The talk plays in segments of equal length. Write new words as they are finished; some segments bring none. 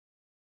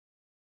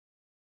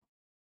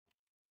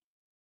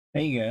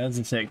Hey guys,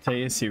 it's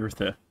Ectaeus here with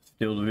the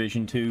Steel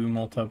Division 2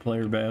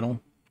 multiplayer battle.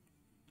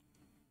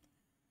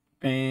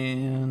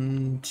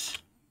 And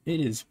it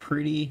is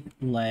pretty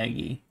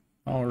laggy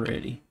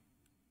already.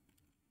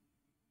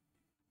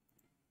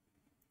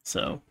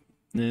 So,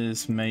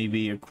 this may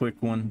be a quick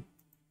one.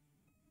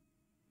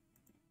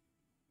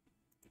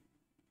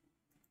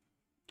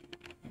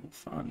 We'll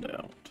find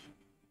out.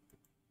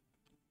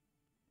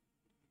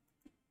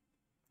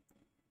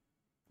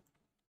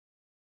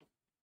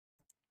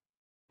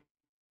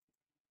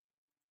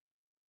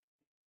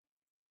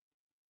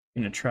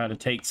 I'm going to try to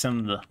take some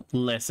of the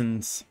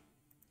lessons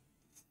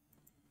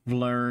I've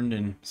learned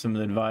and some of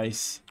the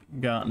advice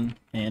gotten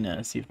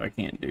and see if I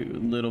can't do a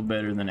little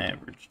better than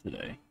average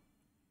today.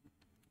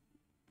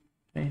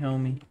 Hey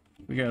homie,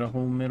 we got a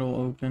whole middle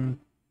open.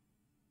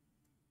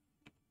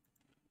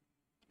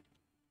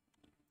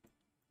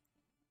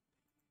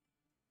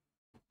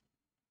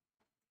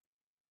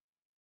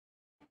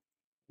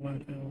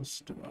 What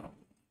else do I...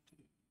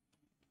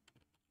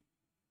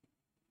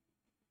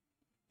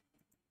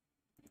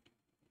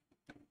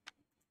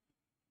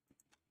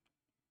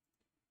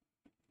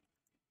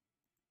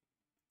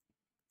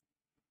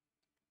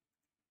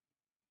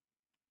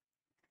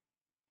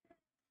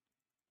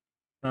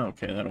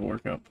 Okay, that'll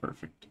work out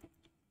perfect.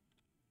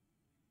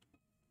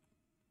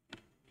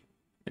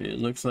 It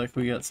looks like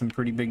we got some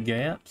pretty big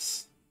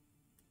gaps.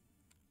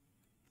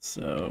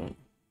 So,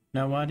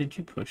 now why did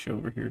you push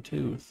over here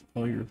too with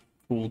all your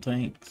cool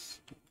tanks?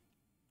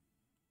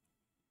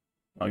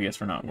 I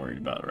guess we're not worried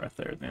about it right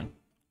there then.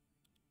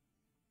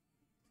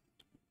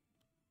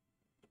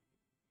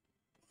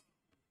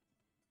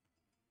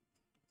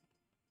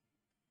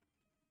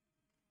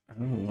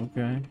 Oh,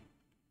 okay.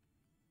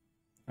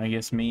 I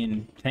guess me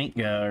and Tank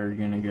Guy are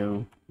gonna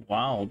go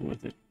wild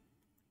with it.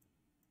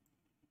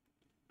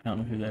 I don't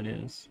know who that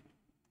is.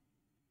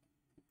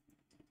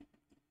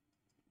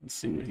 Let's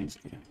see what he's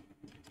got.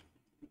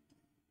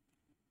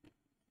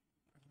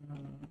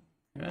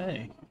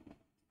 Okay.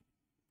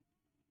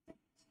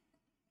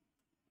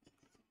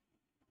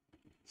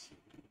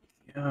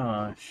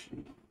 Gosh.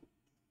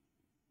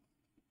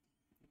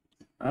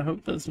 I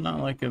hope that's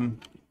not like I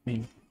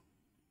mean,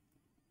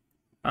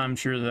 I'm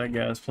sure that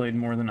guy's played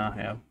more than I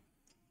have.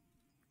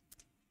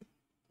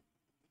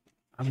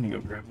 I'm gonna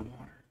go grab the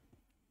water.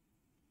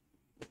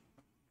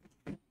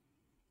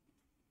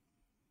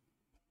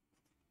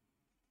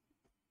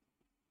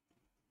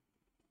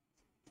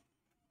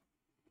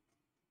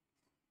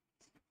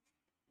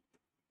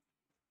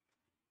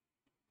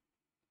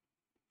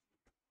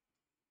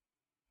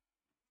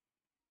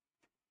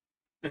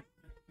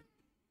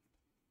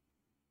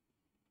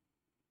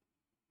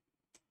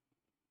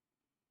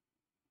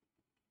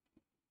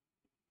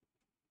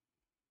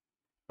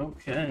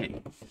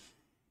 Okay.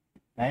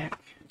 Back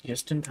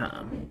just in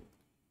time.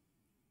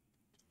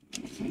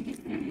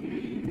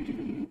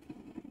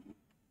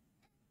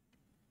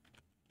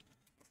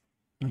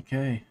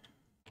 Okay.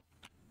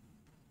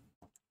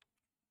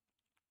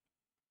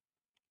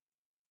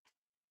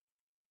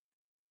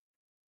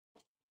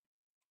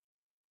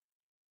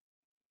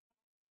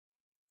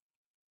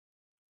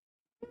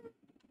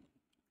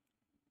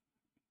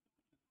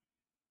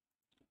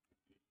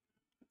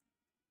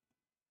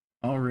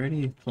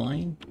 Already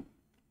playing?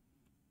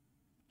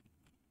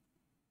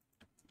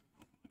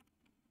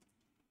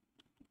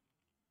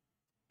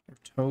 We're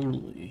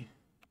totally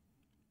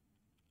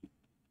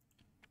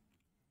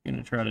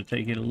gonna try to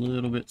take it a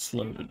little bit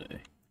slow today.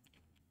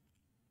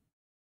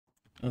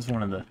 That's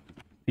one of the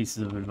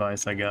pieces of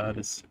advice I got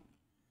is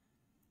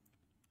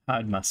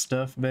hide my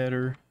stuff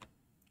better,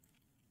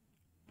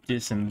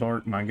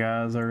 disembark my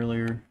guys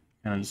earlier,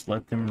 kind of just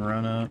let them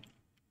run up.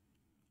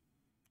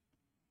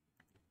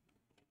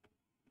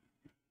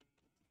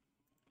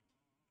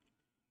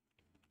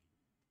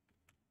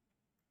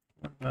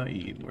 What about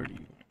you? Where do you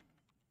want?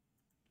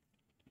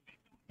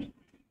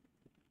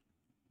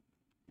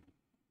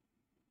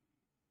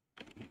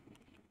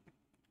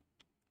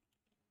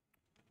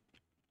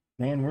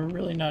 Man, we're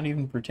really not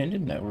even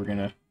pretending that we're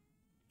gonna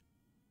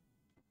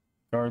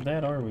guard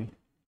that, are we?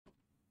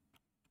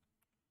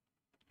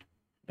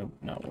 Nope,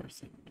 not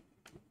worth it.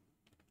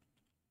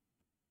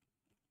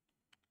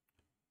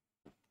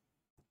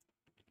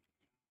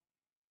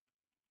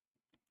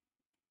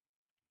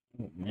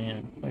 Oh,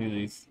 man, look at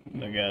these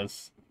the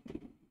guys.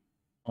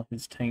 All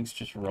his tanks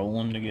just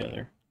rolling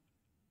together.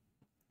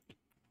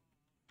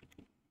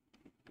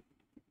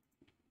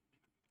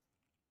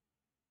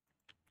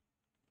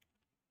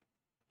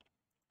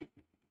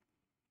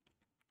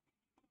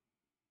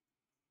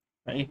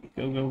 Hey,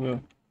 go, go,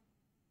 go.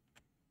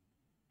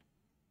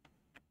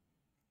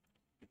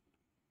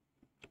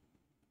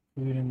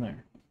 Put it in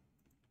there.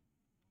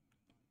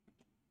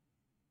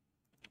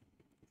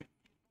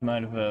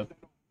 Might have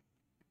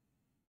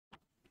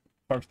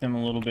parked them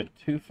a little bit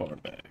too far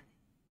back.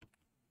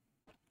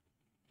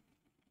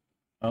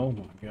 Oh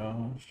my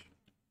gosh.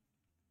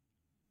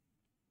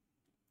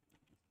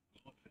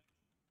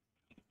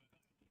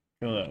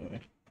 Go that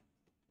way.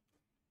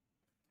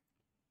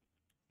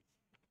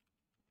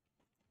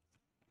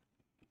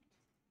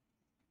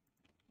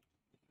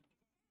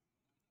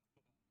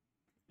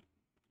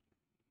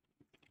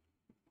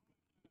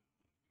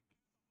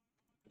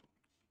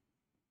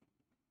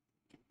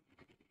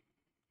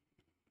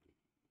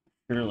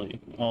 Surely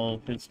all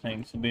of his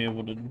tanks will be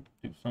able to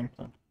do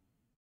something.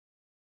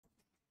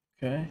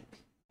 Okay.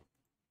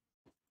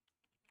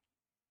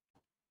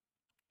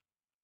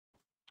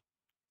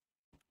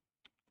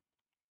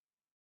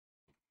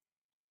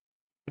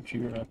 Put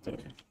you right there.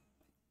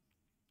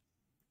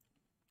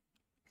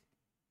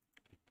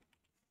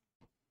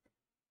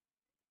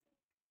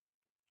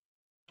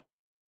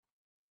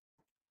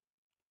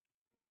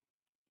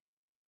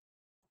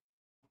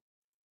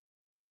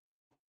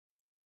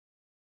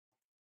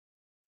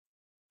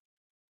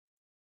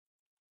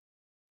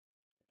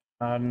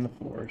 Out in the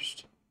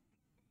forest.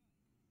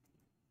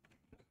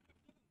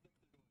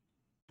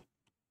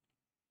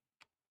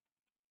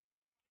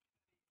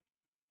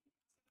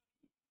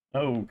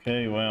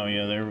 Okay, wow,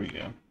 yeah, there we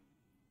go.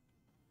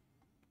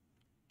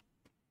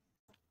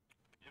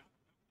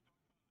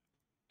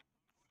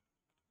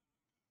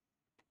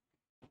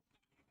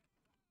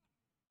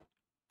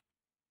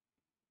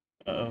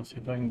 Uh-oh, see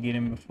if I can get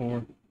him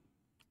before.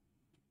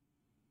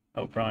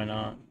 Oh, probably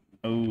not.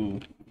 Oh.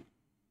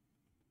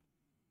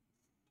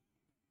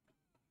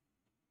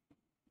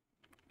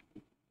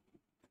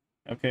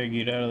 Okay,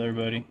 get out of there,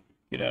 buddy.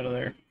 Get out of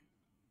there.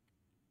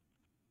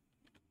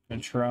 I'm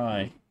gonna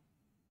try.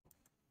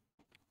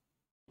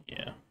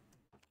 Yeah.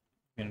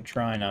 I'm gonna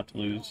try not to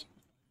lose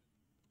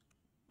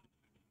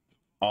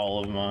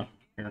all of my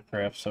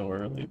aircraft so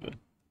early, but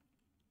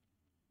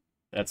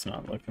that's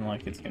not looking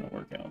like it's gonna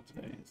work out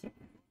today, is it?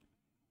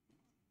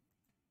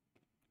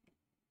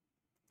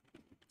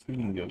 So we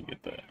can go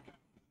get that.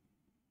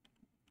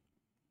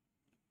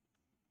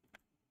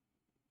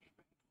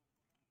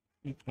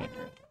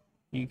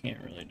 You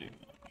can't really do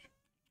much.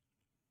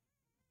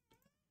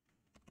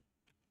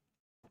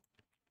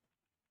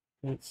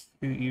 Let's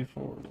scoot you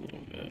forward a little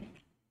bit.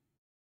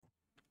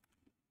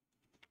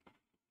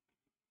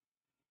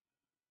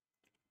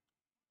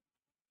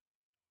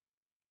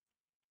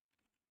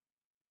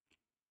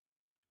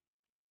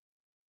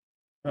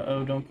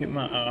 Uh-oh, don't get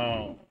my...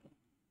 Oh.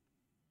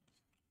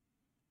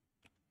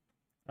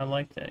 I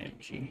like that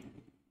MG.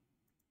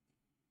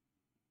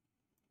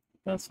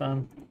 That's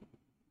fine.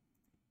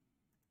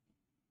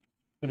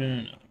 Put in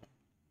another.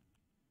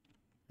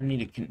 I need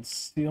to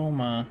conceal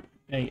my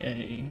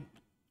AA.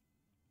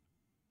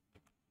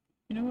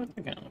 You know what?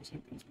 That kind of looks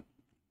like this.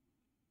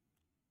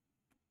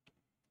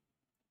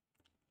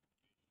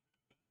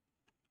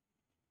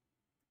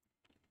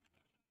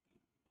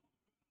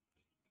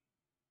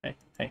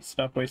 Hey,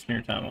 stop wasting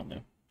your time on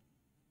them.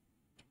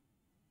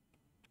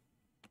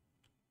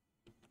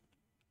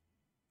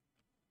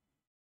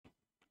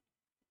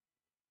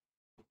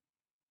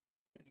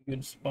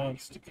 Good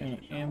spots to kind of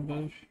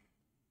ambush.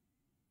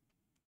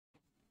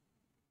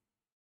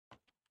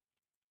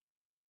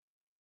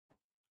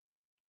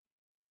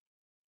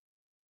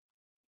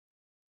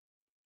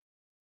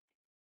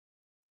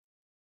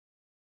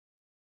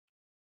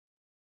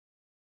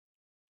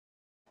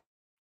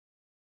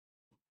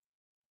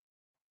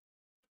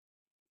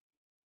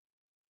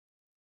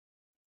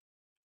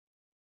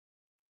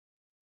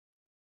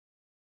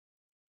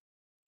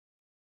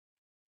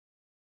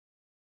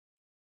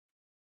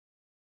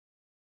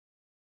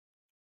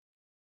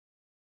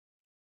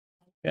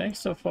 Okay,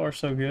 so far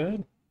so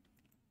good.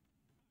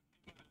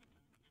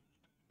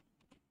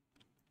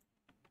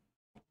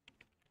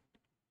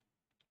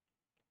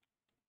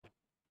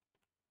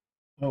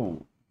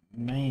 Oh,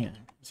 man.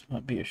 This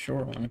might be a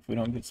short one if we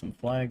don't get some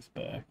flags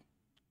back.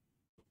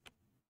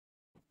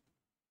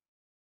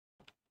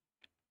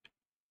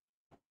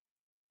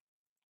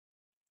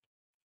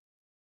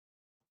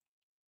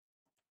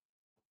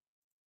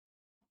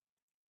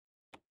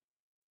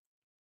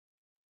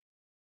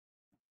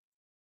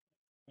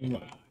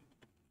 Look.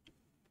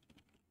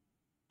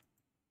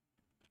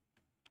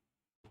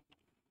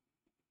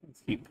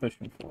 Let's keep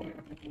pushing forward.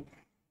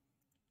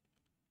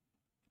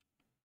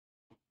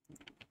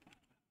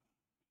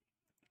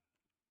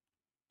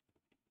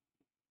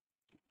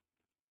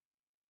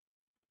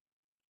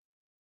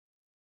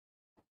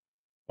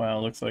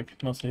 Wow, looks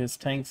like most of his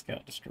tanks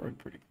got destroyed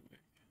pretty quick.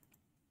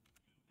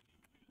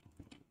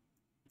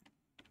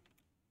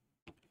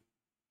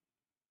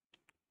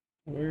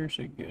 Where's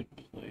a good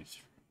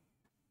place?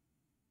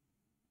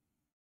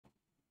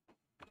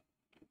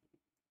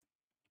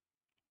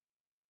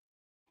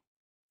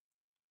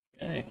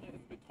 Okay.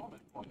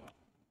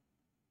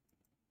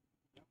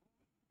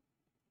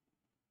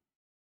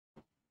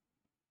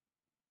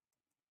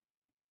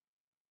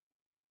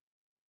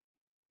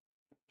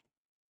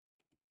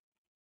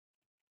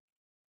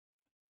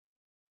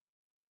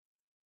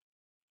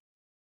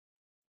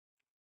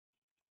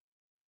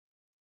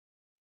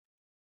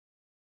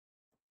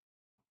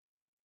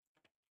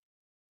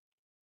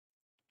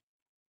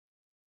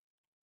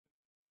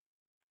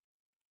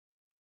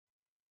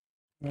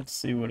 Let's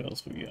see what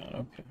else we got.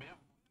 Okay.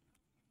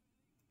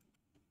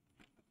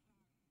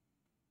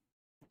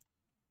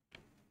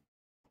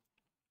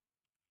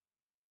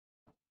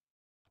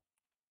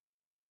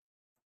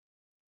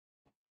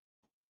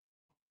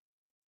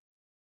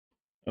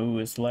 Oh,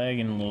 it's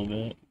lagging a little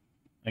bit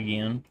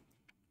again.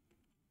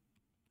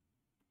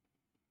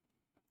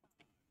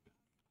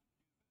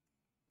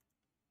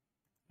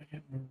 Yeah,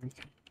 more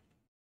recon.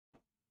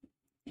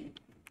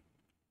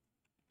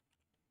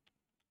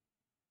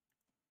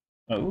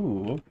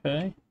 Oh,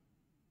 okay.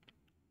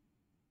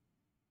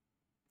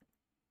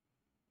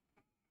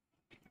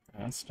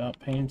 I stopped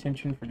paying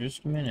attention for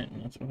just a minute,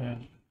 and that's what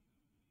happened.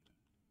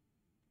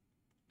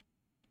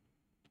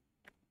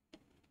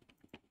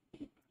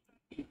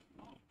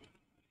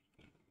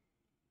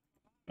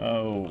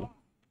 Oh.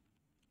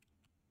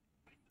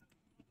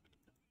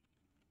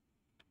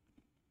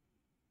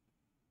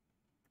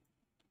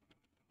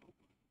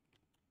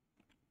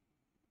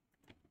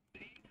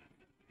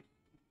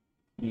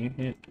 You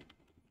hit.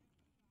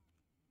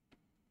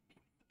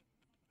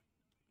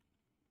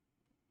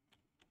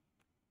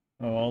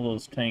 Oh, all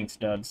those tanks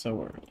died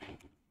so early.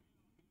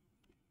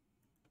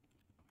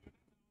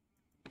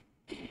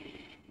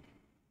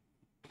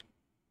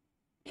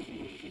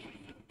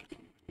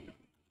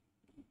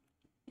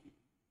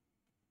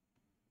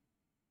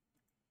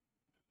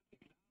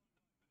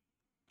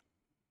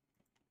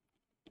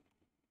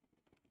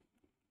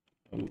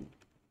 Oh.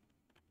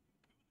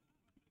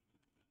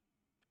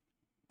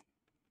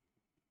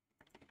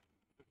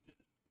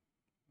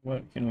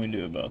 What can we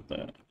do about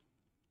that?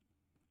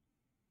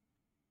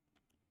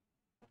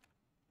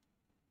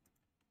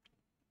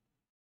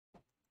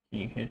 Can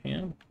you hit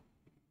him?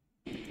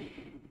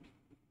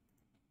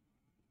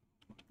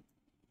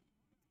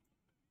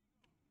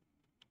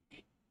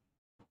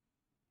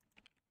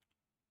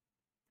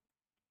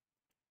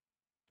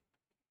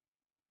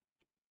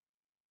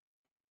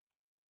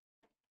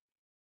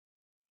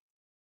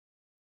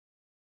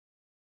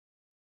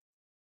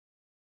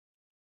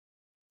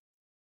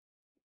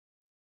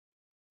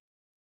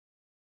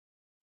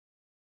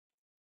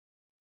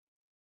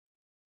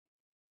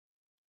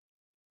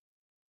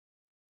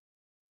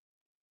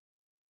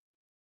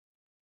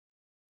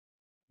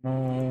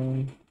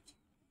 Um,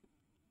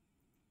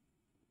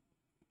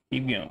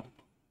 keep going.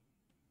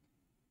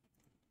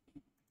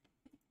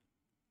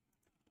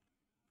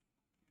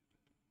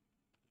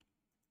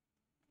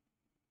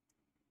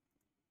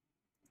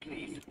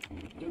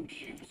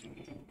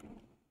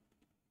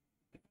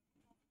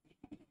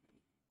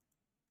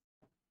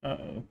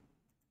 Uh-oh.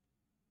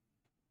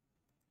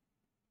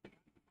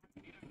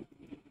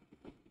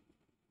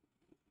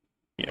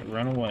 Yeah,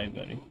 run away,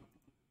 buddy.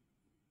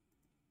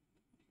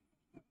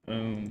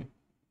 Boom.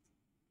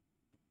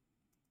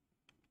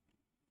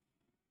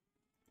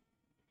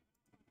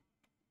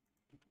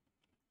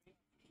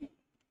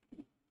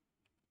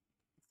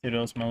 See what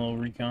else my little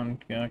recon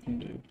guy can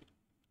do.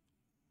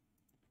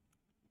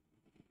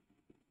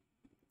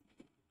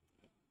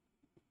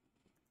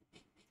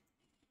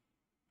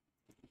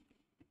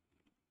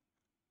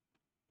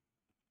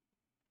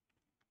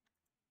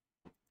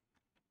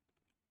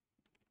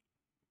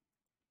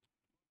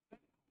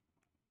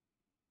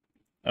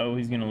 Oh,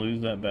 he's gonna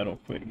lose that battle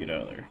quick. Get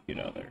out of there. Get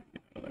out of there.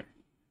 Get out of there.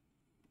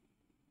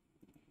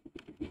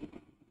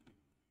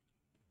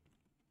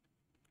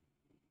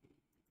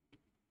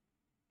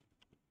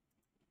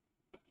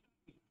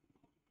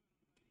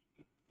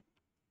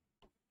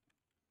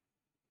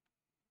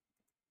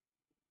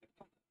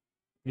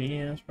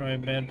 Yeah, that's probably a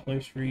bad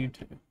place for you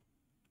too.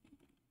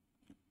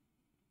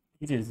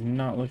 It is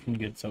not looking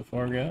good so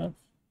far, guys.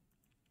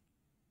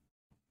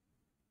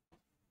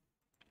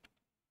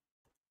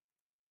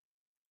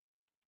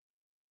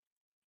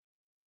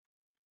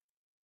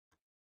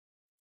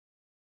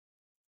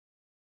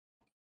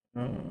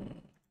 Uh,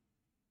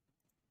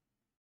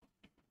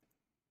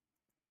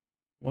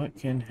 what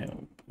can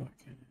help? What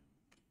can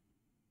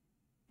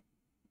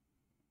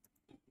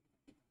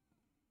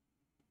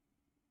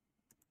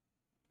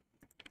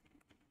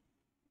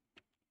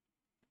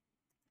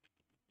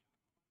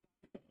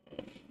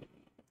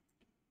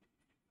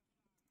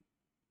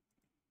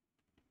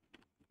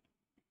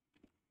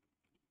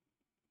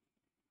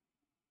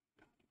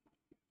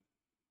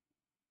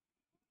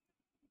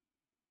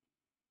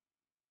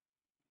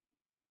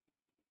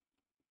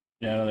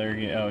get out of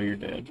there? Oh, you're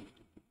dead.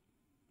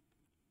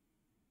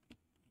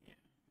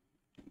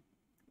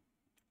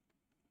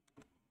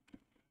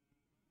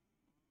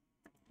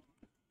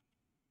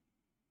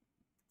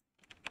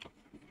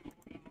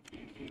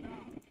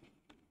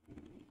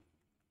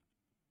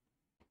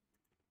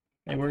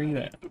 Hey, where are you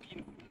at?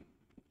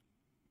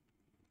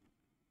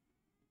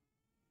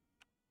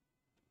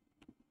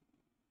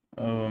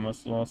 Oh, I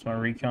must have lost my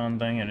recon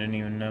thing. I didn't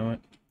even know it.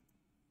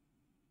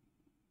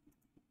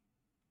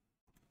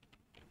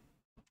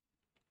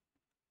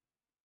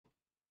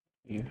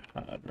 You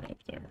hide right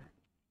there.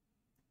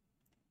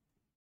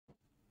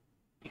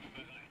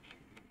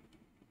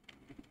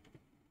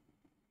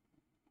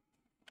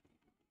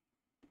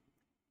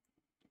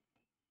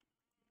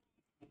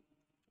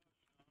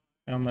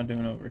 How am I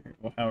doing over here?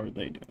 Well, how are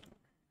they doing?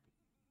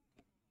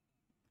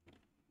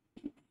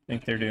 I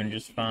think they're doing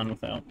just fine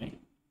without me.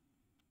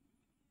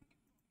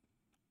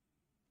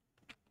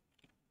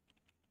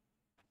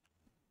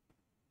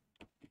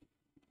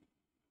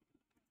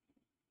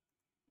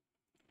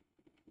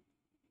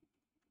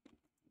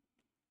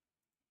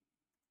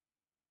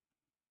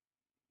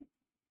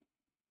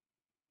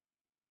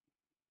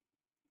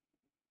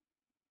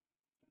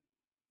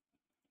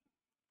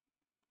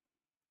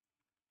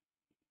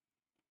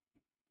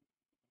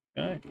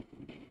 Okay.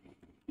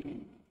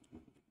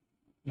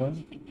 Well,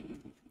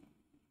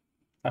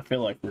 I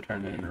feel like we're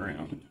turning it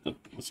around. The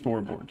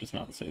scoreboard does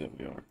not say that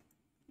we are.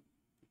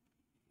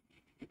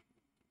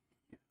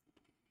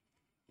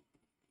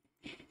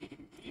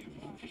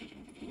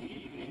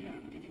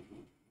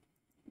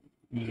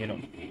 Get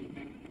them.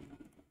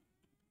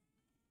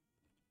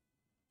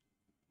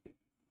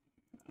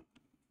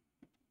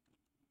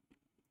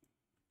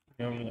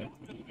 Go over there.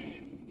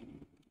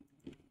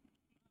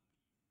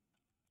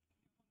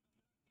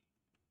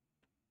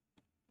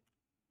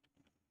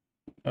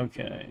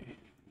 Okay.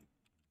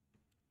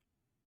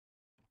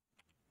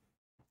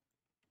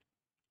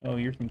 Oh,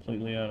 you're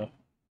completely out of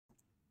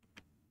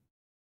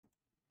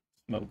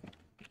smoke.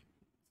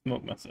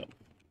 Smoke myself.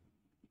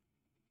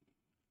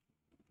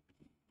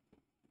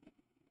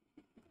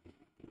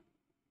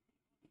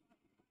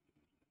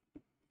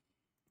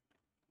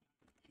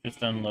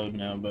 Just unload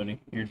now, buddy.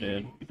 You're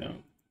dead if you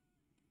don't.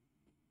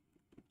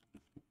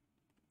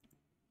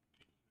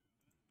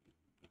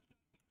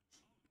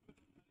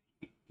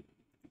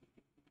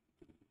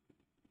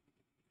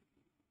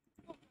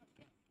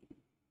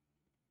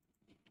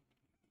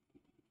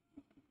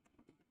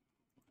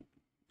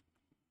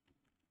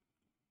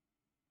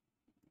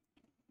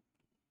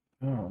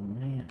 Oh,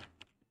 man.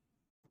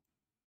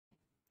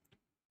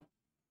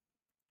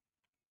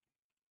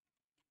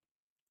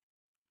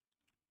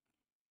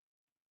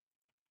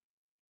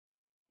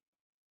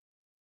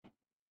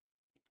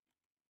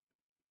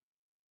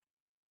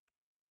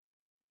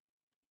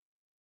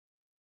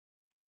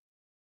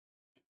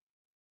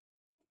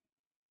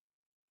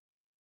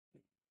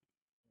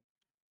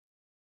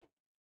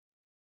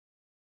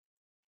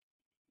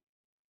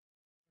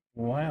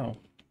 Wow.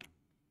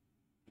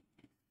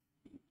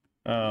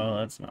 Oh,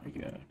 that's not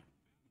good.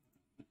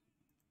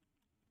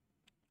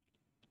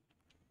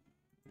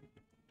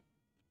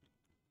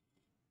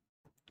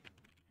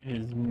 It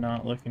is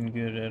not looking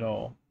good at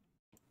all.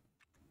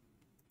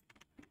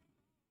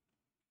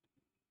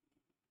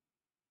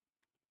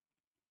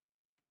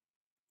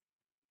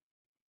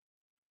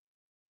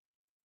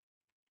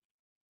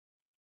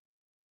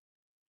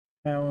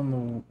 How in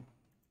the...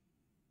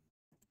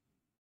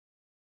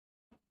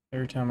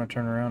 Every time I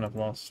turn around, I've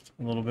lost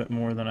a little bit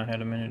more than I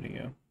had a minute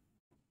ago.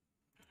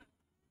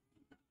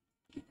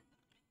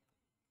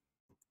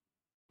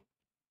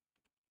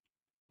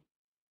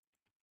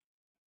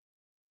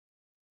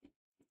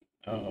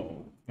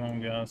 Oh, come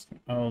on, guys.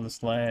 Oh,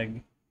 this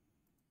lag.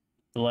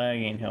 The lag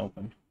ain't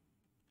helping.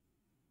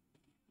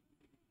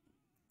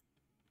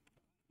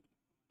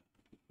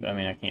 I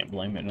mean, I can't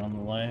blame it on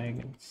the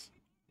lag.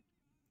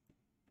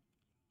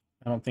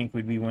 I don't think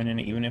we'd be winning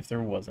even if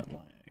there wasn't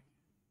lag.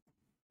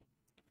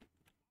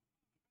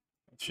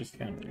 Let's just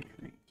kind of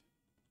retreat.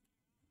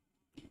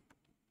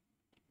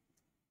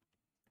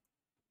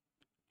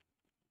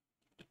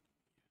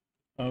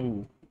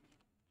 Oh.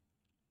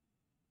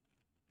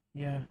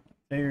 Yeah,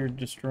 they're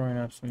destroying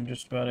us in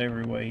just about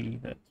every way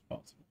that's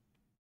possible.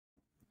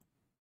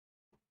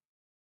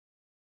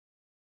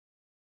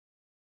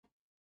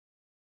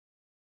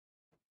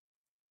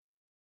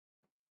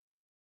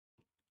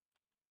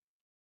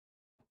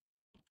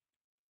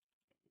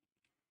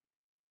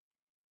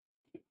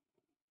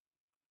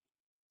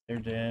 They're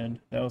dead.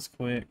 That was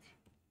quick.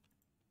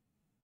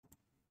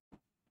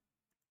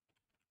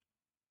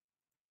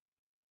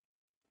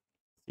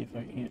 See if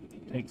I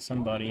can't take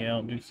somebody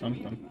out, do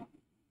something.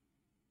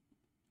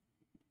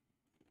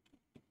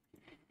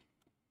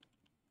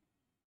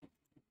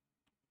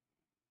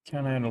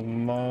 Kind of at a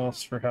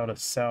loss for how to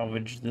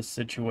salvage this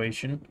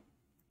situation.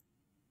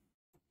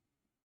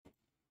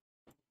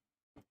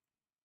 I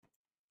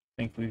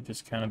think we've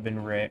just kind of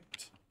been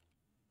wrecked.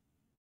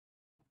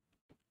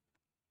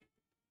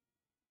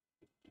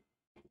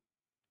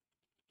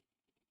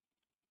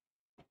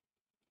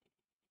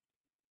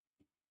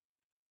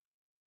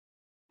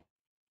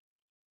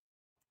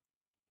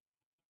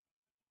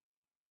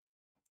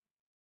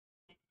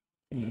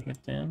 Can you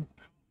hit them?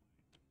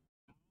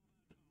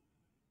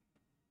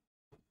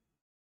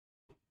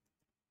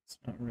 It's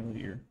not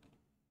really your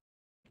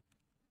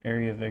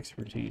area of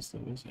expertise,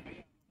 though, is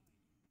it?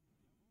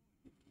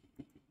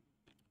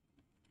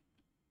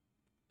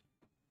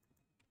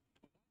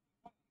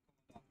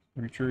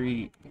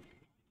 Retreat.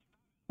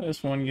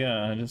 This one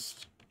guy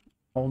just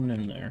holding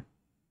in there.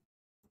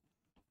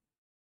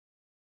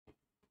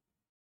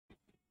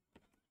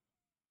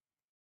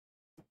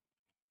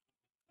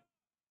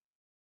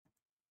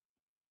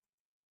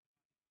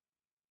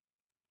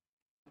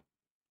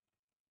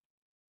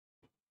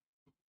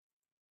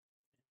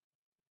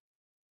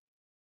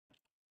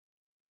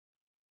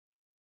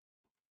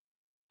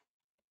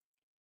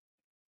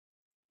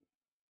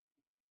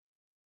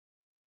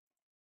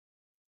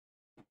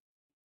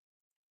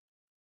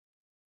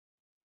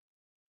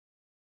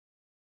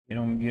 Get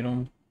him, get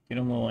him, get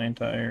him, little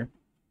anti-air.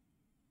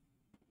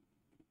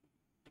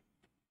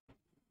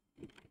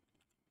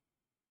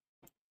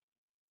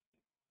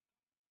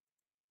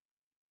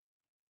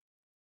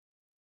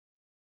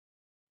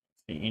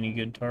 See any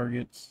good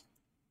targets?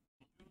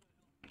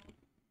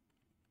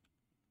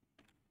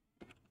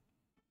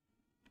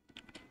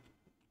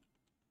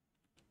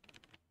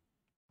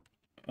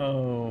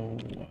 Oh,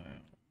 wow.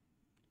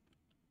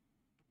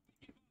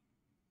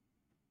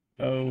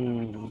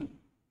 Oh.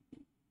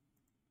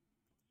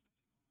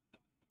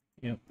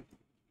 Yep.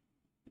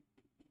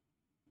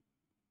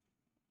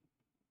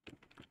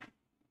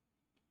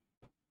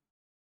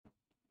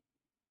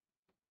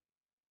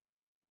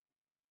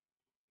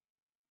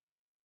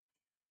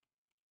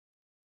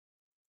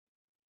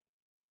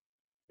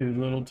 Too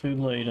little too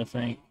late, I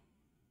think.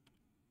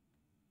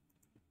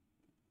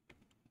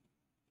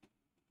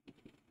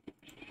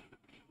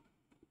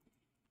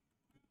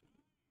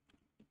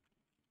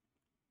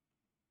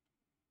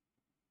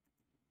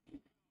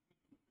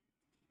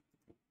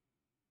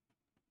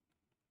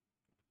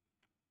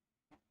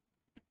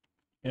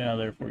 Get out of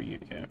there before you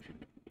get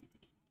captured.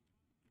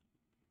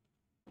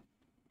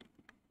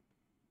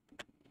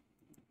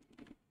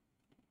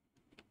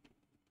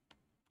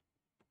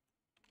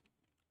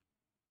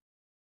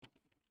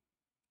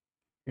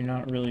 You're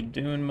not really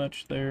doing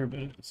much there, but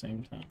at the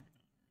same time,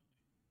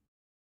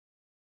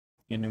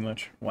 getting too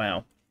much.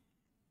 Wow.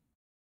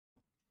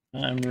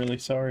 I'm really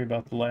sorry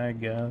about the lag,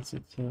 guys.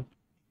 It's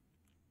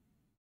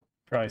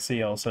probably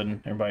see all of a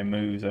sudden everybody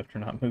moves after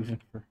not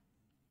moving for a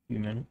few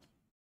minutes.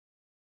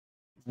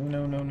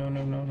 No, no, no,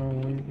 no, no, no.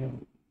 Where you go?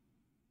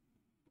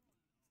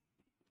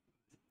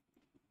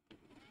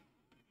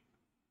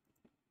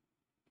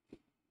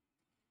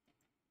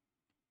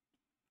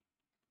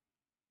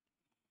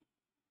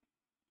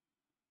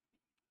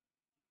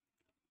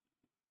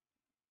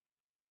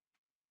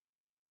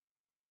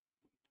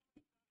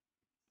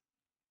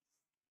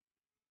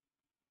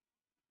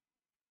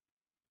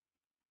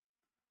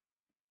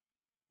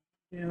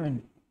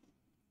 Doing?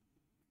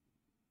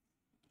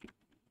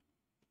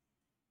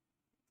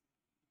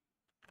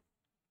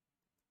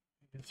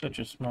 It's such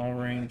a small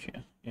range.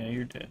 Yeah, yeah,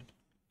 you're dead.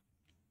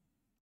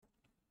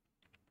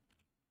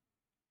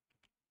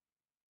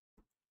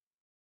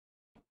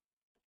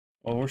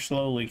 Well, we're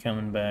slowly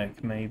coming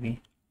back,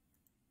 maybe.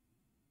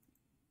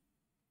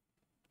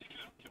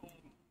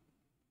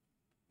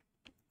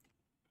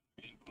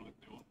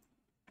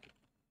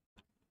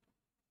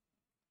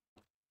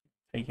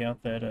 Take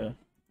out that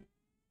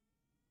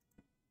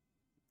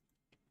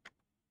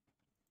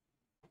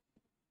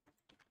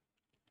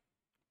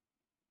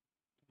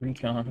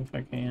recon if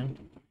I can.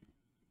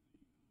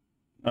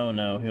 Oh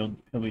no,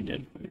 he'll be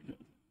dead.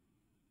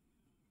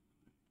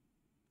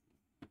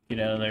 Get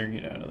out of there,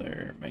 get out of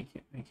there. Make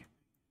it, make it.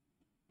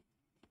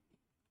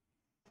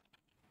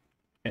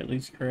 At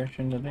least crash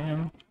into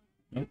them.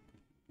 Nope.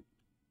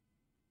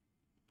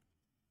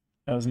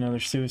 That was another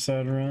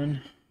suicide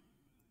run.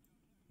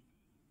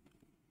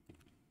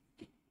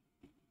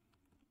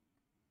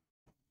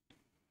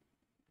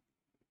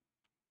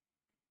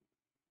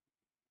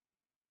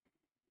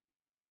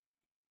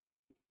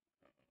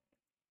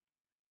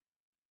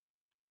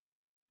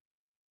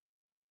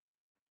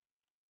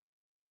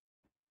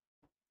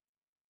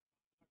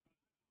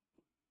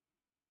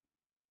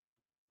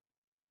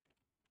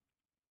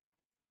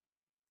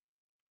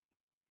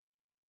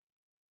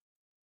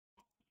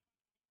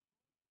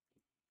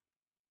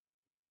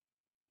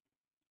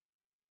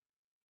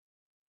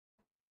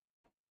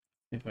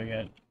 If I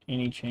got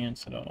any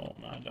chance at all,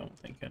 no, I don't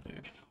think I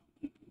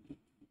do.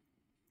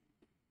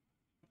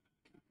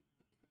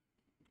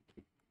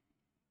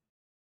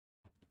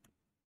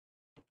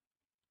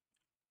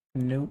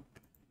 Nope.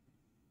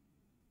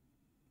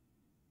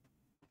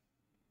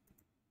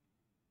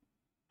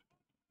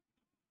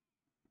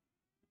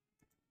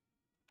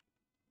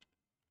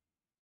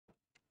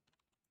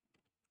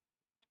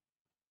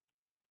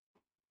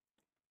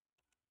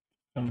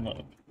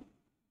 Unload.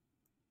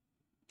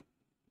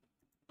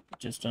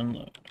 Just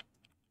unload.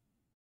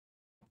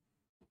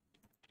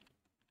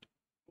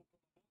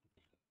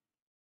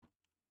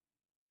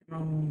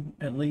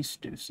 At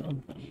least do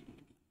something.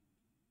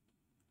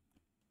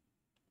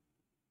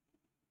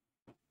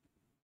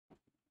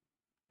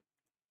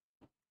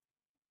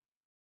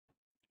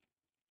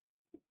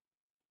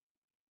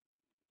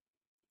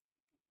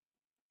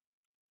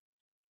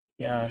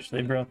 Gosh,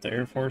 they brought the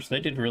Air Force.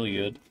 They did really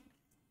good.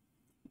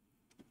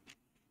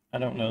 I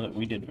don't know that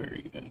we did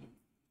very good.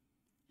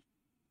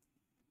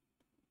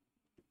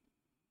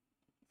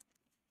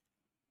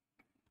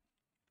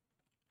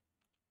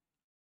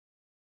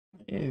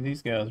 Yeah,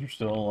 these guys are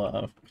still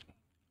alive.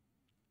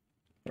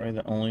 Probably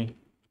the only,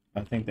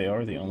 I think they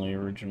are the only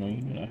original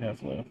unit I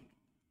have left.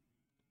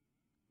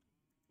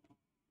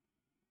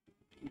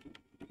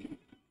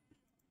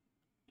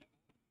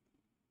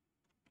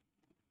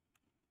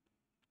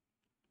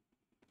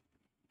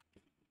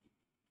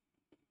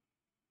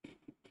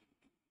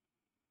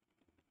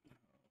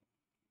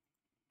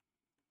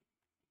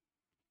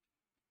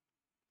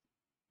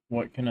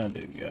 What can I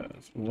do,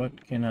 guys?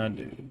 What can I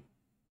do?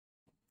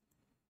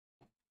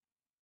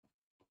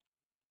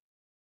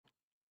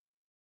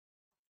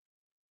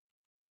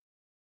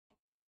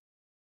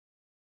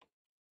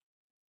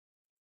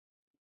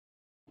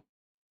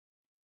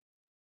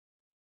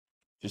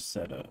 Just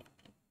set up. I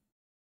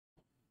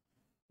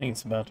think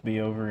it's about to be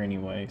over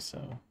anyway,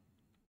 so.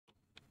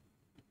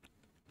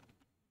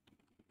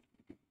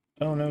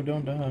 Oh no,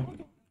 don't die.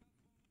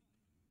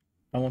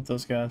 I want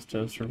those guys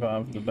to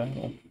survive the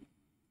battle.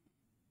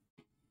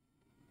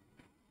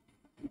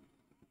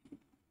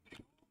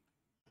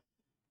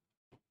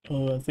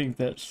 Oh, I think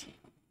that's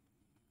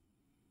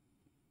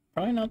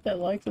probably not that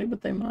likely,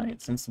 but they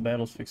might, since the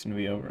battle's fixing to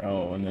be over.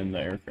 Oh, and then the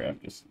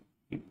aircraft just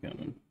keep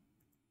coming.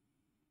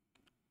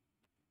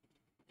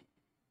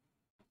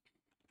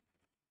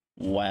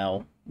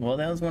 Wow. Well,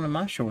 that was one of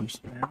my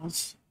shortest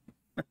battles.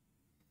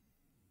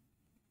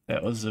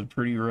 That was a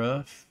pretty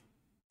rough.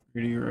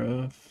 Pretty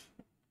rough.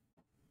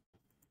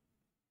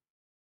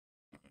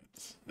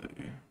 Let's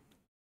see.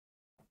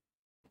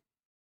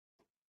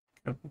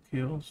 Couple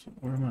kills.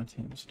 Where are my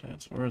team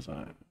stats? Where is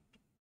I?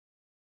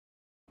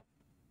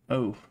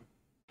 Oh,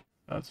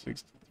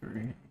 563.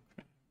 Okay.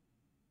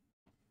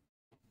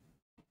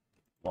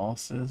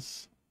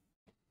 Losses.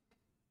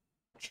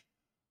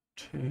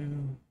 2.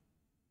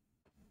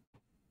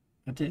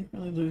 I didn't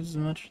really lose as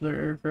much of their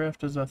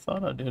aircraft as I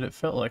thought I did. It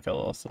felt like I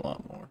lost a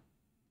lot more.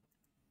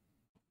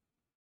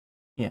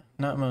 Yeah,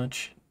 not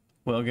much.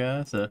 Well,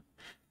 guys,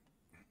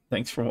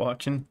 thanks for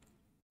watching.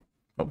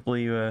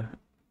 Hopefully you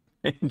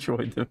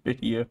enjoyed the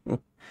video.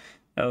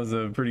 That was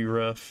a pretty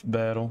rough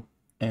battle,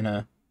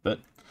 and but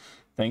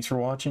thanks for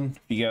watching.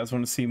 If you guys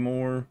want to see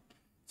more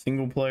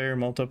single player,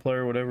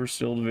 multiplayer, whatever,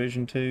 still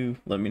Division 2,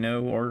 let me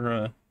know,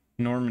 or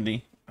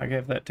Normandy. I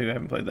have that too. I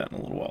haven't played that in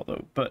a little while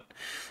though. But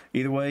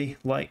either way,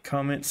 like,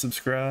 comment,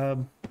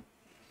 subscribe,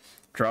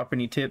 drop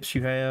any tips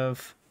you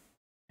have,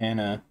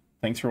 and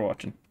thanks for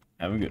watching.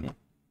 Have a good one.